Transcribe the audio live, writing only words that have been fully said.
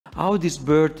how this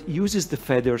bird uses the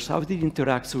feathers, how it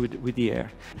interacts with the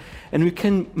air. And we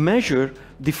can measure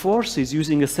the forces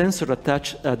using a sensor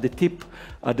attached at the tip,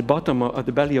 at the bottom, at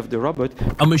the belly of the robot.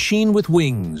 A machine with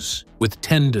wings, with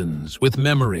tendons, with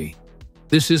memory.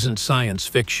 This isn't science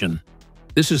fiction.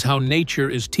 This is how nature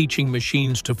is teaching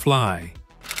machines to fly,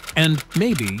 and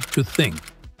maybe to think.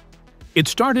 It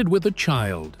started with a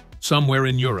child, somewhere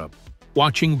in Europe,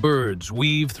 watching birds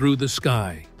weave through the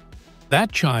sky.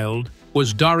 That child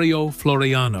was Dario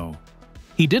Floreano.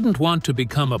 He didn't want to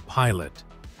become a pilot.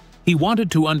 He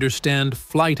wanted to understand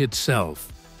flight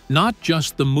itself, not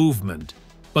just the movement,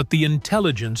 but the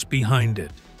intelligence behind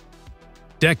it.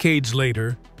 Decades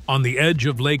later, on the edge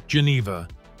of Lake Geneva,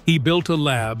 he built a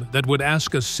lab that would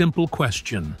ask a simple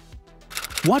question.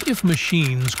 What if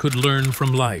machines could learn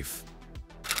from life?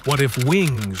 What if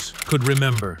wings could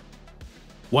remember?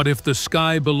 What if the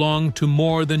sky belonged to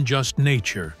more than just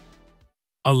nature?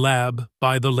 A lab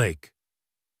by the lake.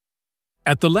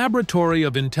 At the Laboratory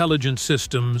of Intelligent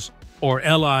Systems, or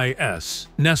LIS,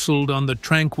 nestled on the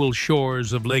tranquil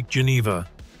shores of Lake Geneva,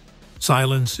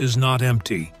 silence is not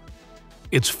empty.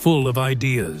 It's full of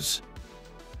ideas.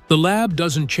 The lab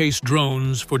doesn't chase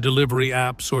drones for delivery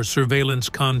apps or surveillance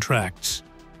contracts.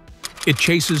 It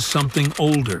chases something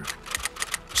older,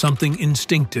 something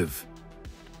instinctive.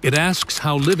 It asks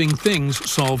how living things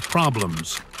solve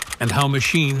problems, and how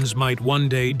machines might one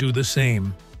day do the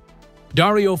same.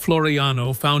 Dario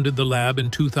Floreano founded the lab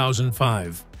in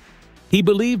 2005. He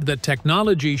believed that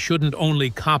technology shouldn't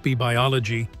only copy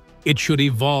biology, it should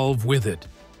evolve with it.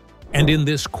 And in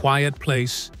this quiet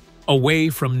place,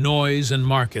 away from noise and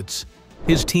markets,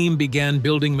 his team began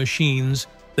building machines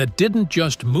that didn't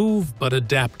just move but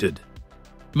adapted.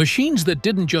 Machines that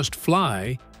didn't just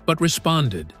fly, but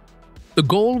responded. The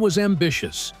goal was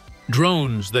ambitious: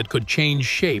 drones that could change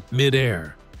shape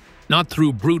mid-air, not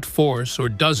through brute force or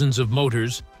dozens of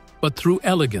motors, but through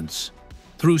elegance,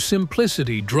 through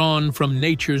simplicity drawn from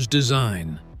nature's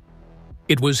design.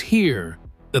 It was here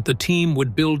that the team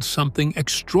would build something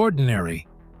extraordinary.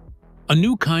 A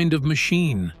new kind of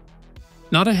machine.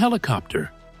 Not a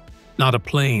helicopter, not a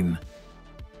plane,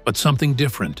 but something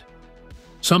different.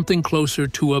 Something closer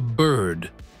to a bird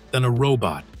than a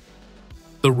robot.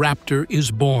 The Raptor is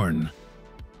born.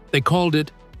 They called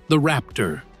it the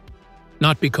Raptor,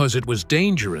 not because it was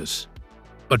dangerous,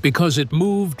 but because it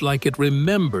moved like it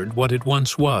remembered what it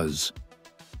once was.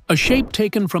 A shape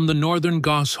taken from the northern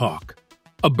goshawk,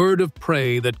 a bird of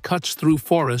prey that cuts through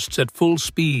forests at full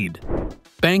speed,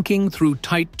 banking through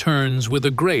tight turns with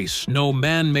a grace no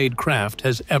man-made craft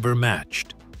has ever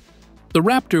matched. The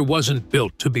Raptor wasn't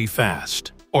built to be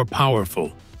fast or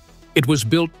powerful. It was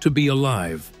built to be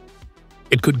alive.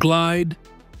 It could glide,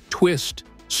 twist,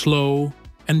 slow,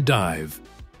 and dive.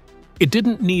 It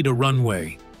didn't need a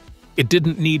runway. It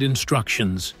didn't need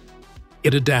instructions.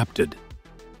 It adapted.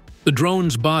 The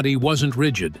drone's body wasn't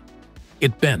rigid.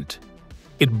 It bent.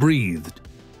 It breathed.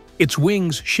 Its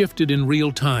wings shifted in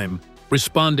real time,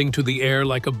 responding to the air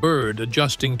like a bird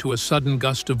adjusting to a sudden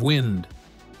gust of wind.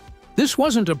 This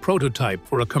wasn't a prototype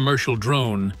for a commercial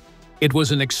drone. It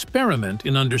was an experiment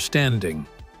in understanding.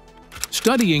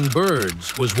 Studying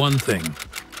birds was one thing,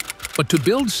 but to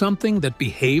build something that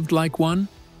behaved like one?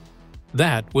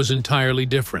 That was entirely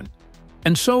different.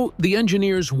 And so the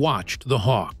engineers watched the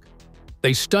hawk.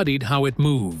 They studied how it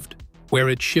moved, where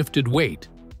it shifted weight,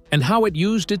 and how it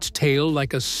used its tail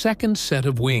like a second set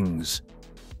of wings.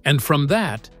 And from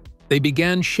that, they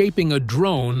began shaping a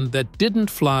drone that didn't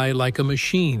fly like a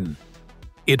machine.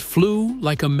 It flew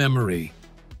like a memory,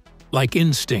 like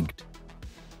instinct.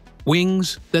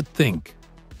 Wings that think.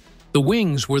 The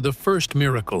wings were the first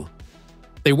miracle.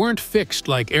 They weren't fixed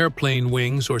like airplane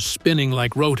wings or spinning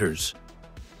like rotors.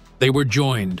 They were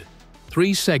joined,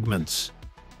 3 segments,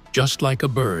 just like a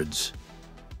bird's.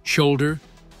 Shoulder,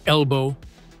 elbow,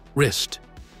 wrist.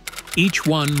 Each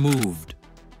one moved.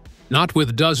 Not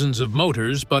with dozens of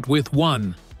motors, but with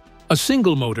one. A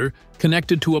single motor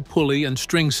connected to a pulley and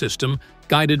string system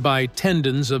guided by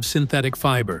tendons of synthetic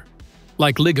fiber,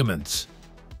 like ligaments.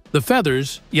 The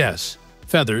feathers, yes,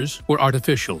 feathers were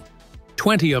artificial.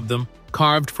 20 of them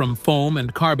carved from foam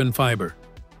and carbon fiber.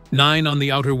 9 on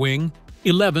the outer wing,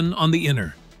 11 on the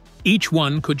inner. Each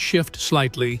one could shift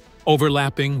slightly,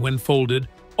 overlapping when folded,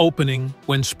 opening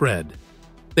when spread.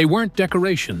 They weren't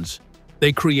decorations.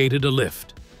 They created a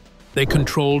lift. They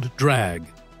controlled drag.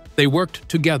 They worked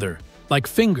together, like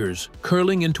fingers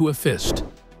curling into a fist.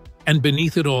 And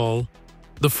beneath it all,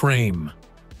 the frame.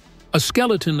 A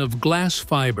skeleton of glass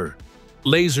fiber,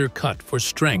 laser cut for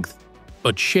strength,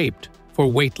 but shaped for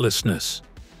weightlessness.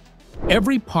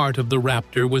 Every part of the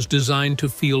Raptor was designed to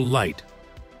feel light,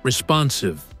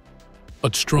 responsive,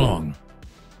 but strong.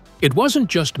 It wasn't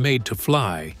just made to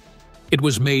fly, it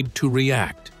was made to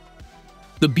react.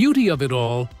 The beauty of it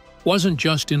all wasn't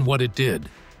just in what it did,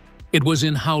 it was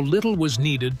in how little was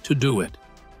needed to do it.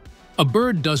 A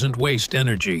bird doesn't waste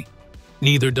energy,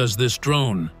 neither does this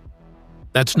drone.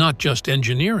 That's not just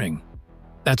engineering,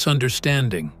 that's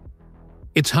understanding.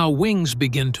 It's how wings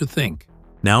begin to think.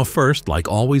 Now first, like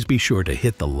always, be sure to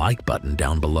hit the like button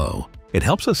down below. It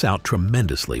helps us out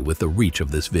tremendously with the reach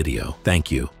of this video.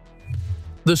 Thank you.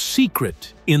 The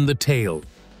secret in the tail.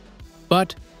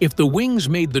 But if the wings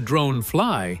made the drone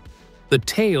fly, the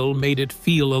tail made it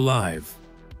feel alive.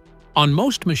 On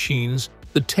most machines,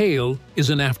 the tail is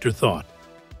an afterthought,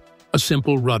 a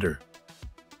simple rudder.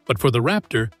 But for the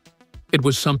Raptor, it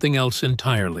was something else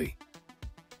entirely.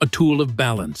 A tool of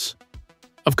balance,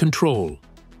 of control,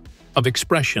 of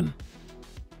expression.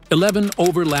 11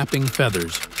 overlapping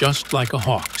feathers, just like a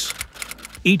hawk's.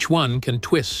 Each one can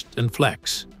twist and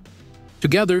flex.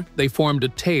 Together, they formed a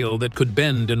tail that could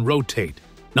bend and rotate,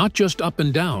 not just up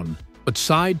and down, but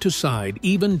side to side,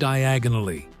 even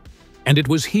diagonally. And it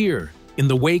was here, in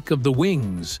the wake of the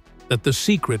wings, that the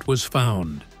secret was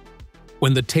found.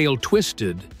 When the tail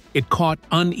twisted, it caught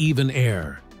uneven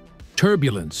air,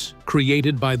 turbulence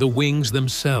created by the wings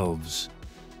themselves.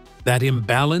 That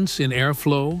imbalance in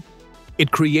airflow,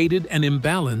 it created an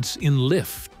imbalance in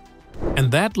lift.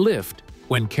 And that lift,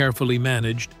 when carefully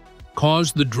managed,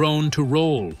 caused the drone to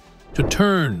roll, to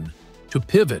turn, to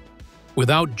pivot,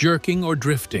 without jerking or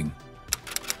drifting.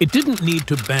 It didn't need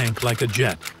to bank like a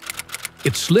jet.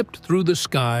 It slipped through the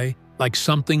sky like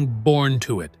something born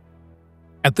to it.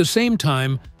 At the same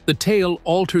time, the tail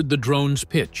altered the drone's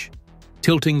pitch,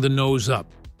 tilting the nose up,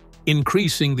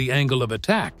 increasing the angle of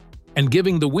attack, and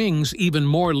giving the wings even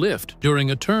more lift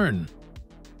during a turn.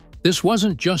 This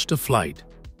wasn't just a flight.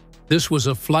 This was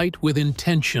a flight with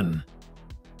intention,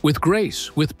 with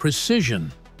grace, with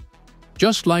precision,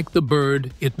 just like the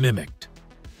bird it mimicked.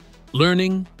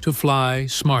 Learning to fly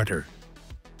smarter.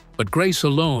 But grace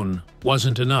alone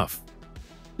wasn't enough.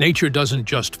 Nature doesn't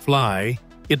just fly,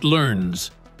 it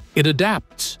learns, it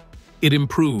adapts, it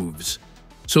improves.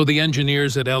 So the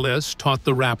engineers at LIS taught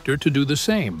the Raptor to do the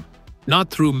same. Not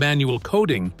through manual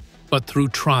coding, but through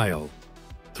trial,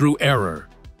 through error,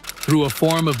 through a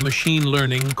form of machine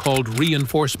learning called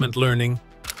reinforcement learning.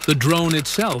 The drone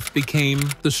itself became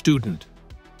the student.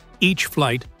 Each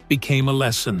flight became a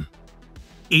lesson.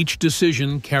 Each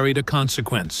decision carried a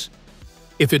consequence.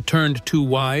 If it turned too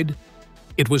wide,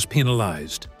 it was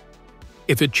penalized.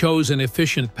 If it chose an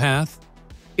efficient path,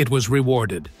 it was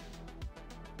rewarded.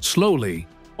 Slowly,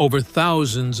 over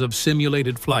thousands of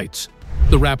simulated flights,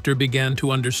 the Raptor began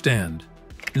to understand,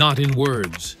 not in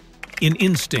words, in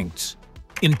instincts,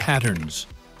 in patterns,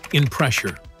 in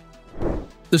pressure.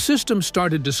 The system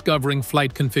started discovering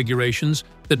flight configurations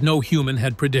that no human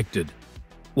had predicted.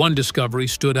 One discovery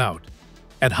stood out.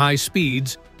 At high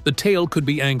speeds, the tail could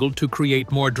be angled to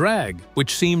create more drag,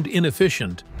 which seemed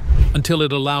inefficient, until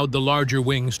it allowed the larger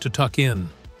wings to tuck in.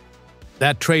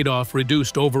 That trade-off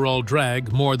reduced overall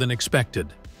drag more than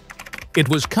expected. It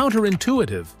was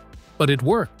counterintuitive, but it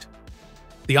worked.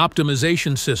 The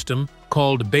optimization system,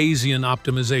 called Bayesian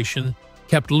optimization,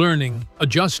 kept learning,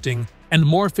 adjusting, and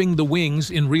morphing the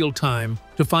wings in real time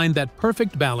to find that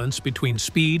perfect balance between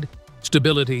speed,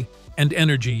 stability, and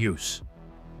energy use.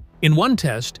 In one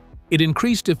test, it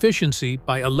increased efficiency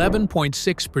by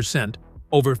 11.6%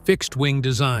 over fixed-wing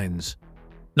designs.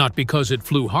 Not because it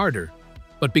flew harder,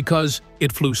 but because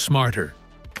it flew smarter,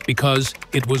 because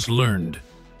it was learned.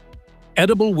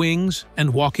 Edible wings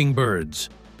and walking birds.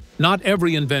 Not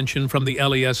every invention from the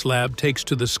LIS lab takes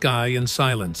to the sky in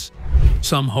silence.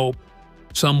 Some hope,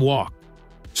 some walk,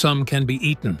 some can be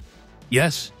eaten.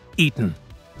 Yes, eaten.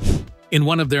 In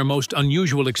one of their most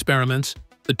unusual experiments,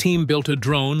 the team built a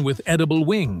drone with edible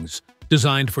wings.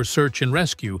 Designed for search and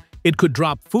rescue, it could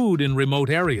drop food in remote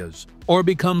areas, or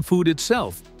become food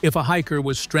itself if a hiker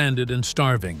was stranded and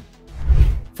starving.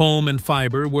 Foam and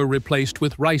fiber were replaced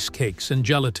with rice cakes and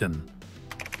gelatin.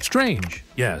 Strange,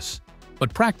 yes,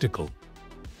 but practical.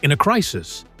 In a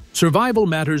crisis, survival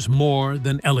matters more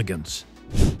than elegance.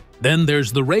 Then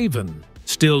there's the Raven,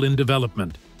 still in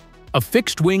development. A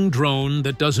fixed-wing drone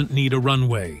that doesn't need a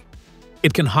runway.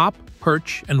 It can hop,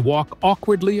 perch, and walk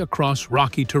awkwardly across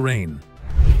rocky terrain.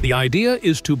 The idea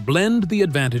is to blend the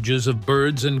advantages of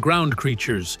birds and ground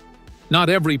creatures. Not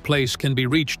every place can be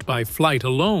reached by flight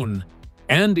alone,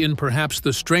 and in perhaps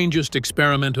the strangest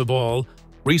experiment of all,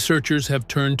 researchers have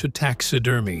turned to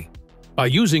taxidermy. By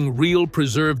using real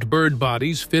preserved bird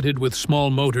bodies fitted with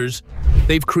small motors,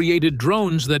 they've created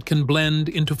drones that can blend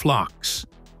into flocks.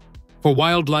 For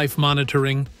wildlife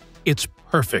monitoring, it's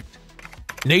perfect.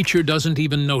 Nature doesn't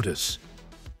even notice.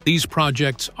 These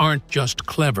projects aren't just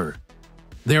clever.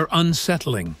 They're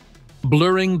unsettling,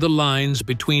 blurring the lines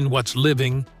between what's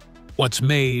living, what's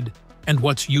made, and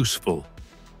what's useful.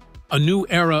 A new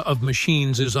era of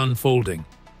machines is unfolding,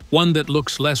 one that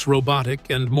looks less robotic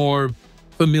and more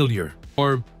familiar,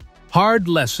 or hard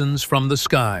lessons from the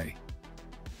sky.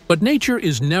 But nature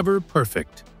is never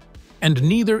perfect, and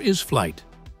neither is flight.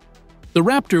 The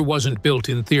Raptor wasn't built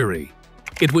in theory.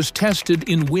 It was tested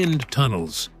in wind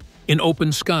tunnels, in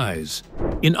open skies,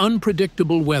 in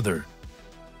unpredictable weather.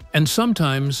 And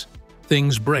sometimes,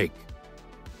 things break.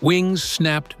 Wings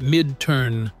snapped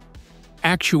mid-turn.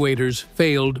 Actuators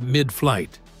failed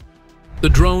mid-flight. The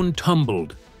drone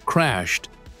tumbled, crashed,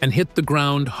 and hit the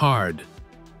ground hard.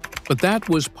 But that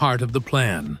was part of the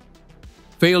plan.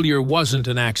 Failure wasn't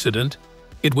an accident,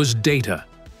 it was data.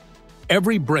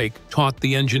 Every break taught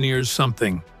the engineers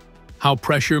something: how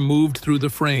pressure moved through the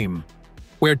frame,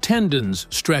 where tendons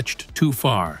stretched too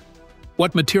far,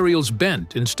 what materials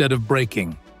bent instead of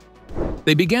breaking.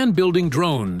 They began building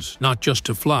drones not just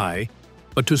to fly,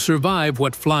 but to survive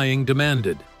what flying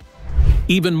demanded.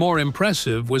 Even more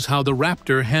impressive was how the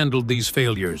Raptor handled these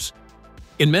failures.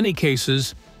 In many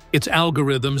cases, its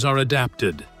algorithms are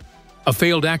adapted. A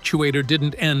failed actuator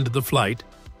didn't end the flight,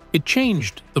 it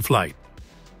changed the flight.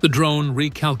 The drone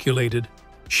recalculated,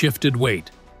 shifted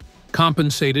weight,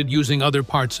 compensated using other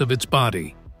parts of its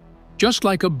body. Just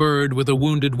like a bird with a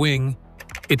wounded wing,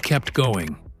 it kept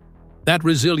going. That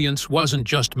resilience wasn't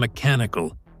just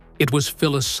mechanical, it was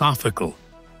philosophical.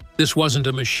 This wasn't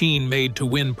a machine made to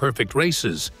win perfect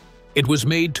races. It was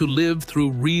made to live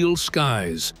through real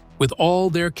skies, with all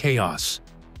their chaos.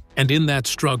 And in that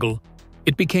struggle,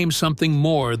 it became something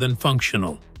more than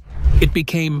functional. It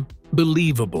became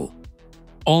believable,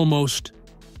 almost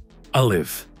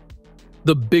alive.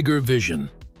 The bigger vision.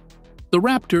 The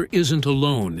Raptor isn't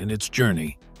alone in its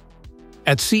journey.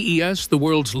 At CES, the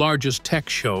world's largest tech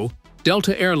show,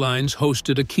 Delta Airlines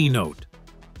hosted a keynote.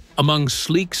 Among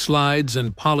sleek slides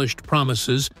and polished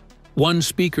promises, one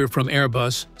speaker from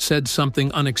Airbus said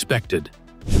something unexpected.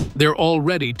 They're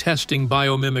already testing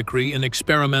biomimicry in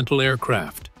experimental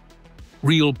aircraft.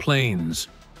 Real planes,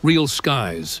 real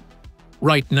skies,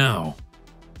 right now.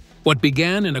 What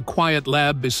began in a quiet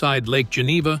lab beside Lake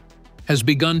Geneva has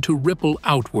begun to ripple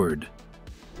outward,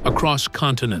 across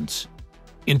continents,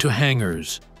 into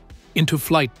hangars, into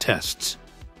flight tests,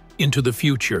 into the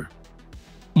future.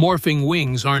 Morphing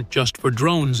wings aren't just for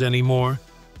drones anymore.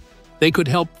 They could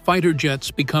help fighter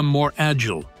jets become more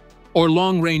agile, or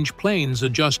long-range planes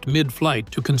adjust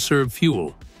mid-flight to conserve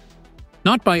fuel.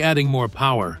 Not by adding more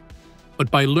power,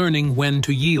 but by learning when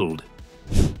to yield,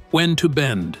 when to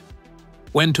bend,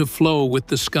 when to flow with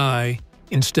the sky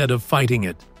instead of fighting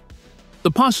it.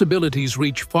 The possibilities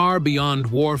reach far beyond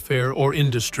warfare or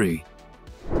industry.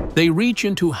 They reach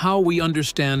into how we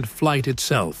understand flight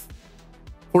itself.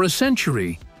 For a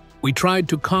century, we tried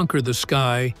to conquer the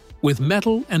sky with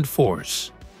metal and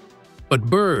force. But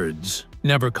birds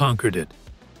never conquered it.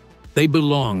 They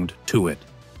belonged to it.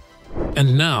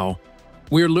 And now,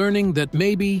 we're learning that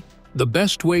maybe the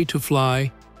best way to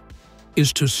fly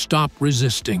is to stop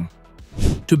resisting,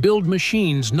 to build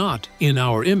machines not in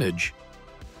our image,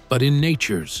 but in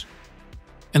nature's,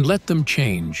 and let them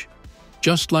change,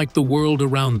 just like the world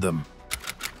around them.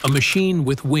 A machine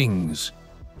with wings,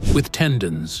 with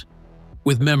tendons,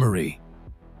 with memory.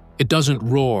 It doesn't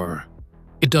roar,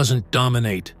 it doesn't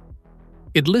dominate.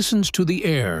 It listens to the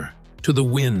air, to the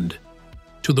wind,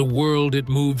 to the world it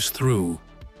moves through.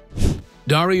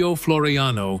 Dario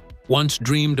Floreano once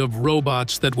dreamed of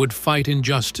robots that would fight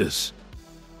injustice.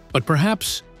 But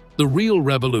perhaps the real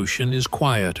revolution is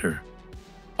quieter.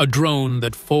 A drone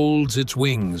that folds its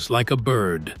wings like a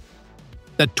bird,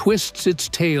 that twists its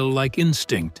tail like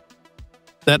instinct,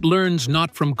 that learns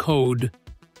not from code,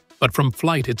 but from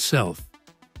flight itself.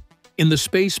 In the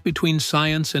space between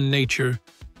science and nature,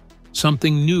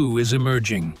 something new is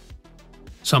emerging.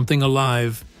 Something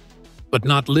alive, but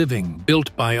not living,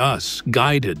 built by us,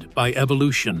 guided by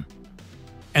evolution.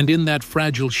 And in that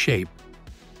fragile shape,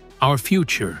 our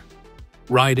future,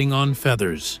 riding on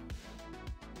feathers.